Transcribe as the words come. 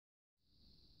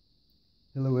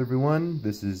Hello everyone,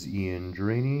 this is Ian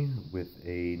Draney with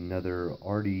another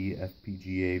Arty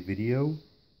FPGA video.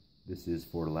 This is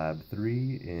for Lab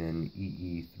 3 in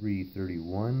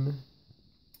EE331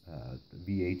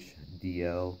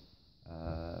 VHDL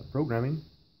programming.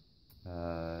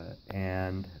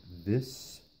 And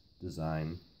this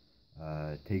design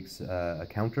takes a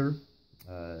counter,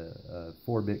 a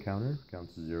 4-bit counter,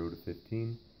 counts 0 to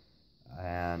 15.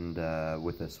 And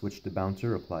with a switch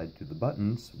debouncer applied to the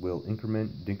buttons, will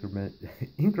increment, decrement,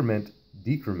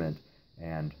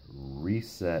 and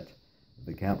reset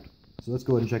the count. So let's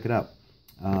go ahead and check it out.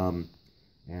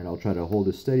 And I'll try to hold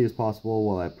as steady as possible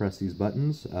while I press these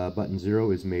buttons. Button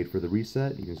 0 is made for the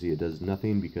reset. You can see it does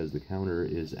nothing because the counter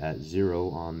is at 0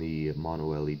 on the mono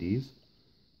LEDs.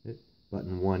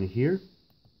 Button 1 here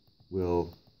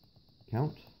will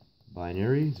count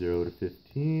binary 0 to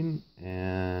 15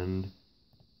 and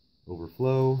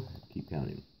overflow, keep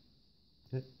counting.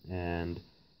 Okay. And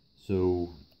so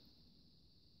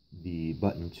the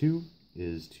button 2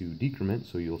 is to decrement,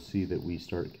 so you'll see that we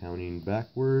start counting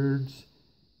backwards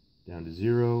down to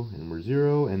 0, and we're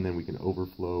 0, and then we can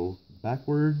overflow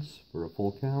backwards for a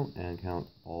full count and count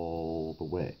all the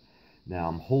way. Now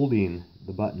I'm holding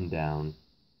the button down,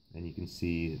 and you can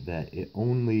see that it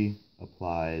only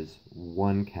applies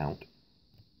one count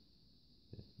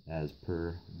as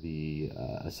per the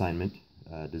assignment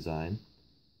design.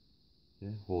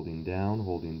 Okay, holding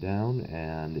down,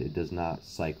 and it does not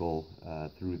cycle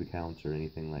through the counts or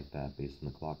anything like that. Based on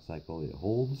the clock cycle, it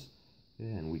holds.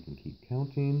 Okay, and we can keep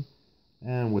counting.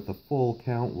 And with a full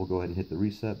count, we'll go ahead and hit the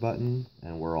reset button,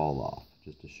 and we're all off.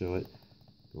 Just to show it,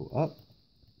 go up,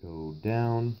 go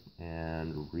down,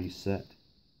 and reset.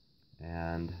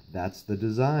 And that's the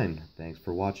design. Thanks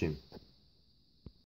for watching.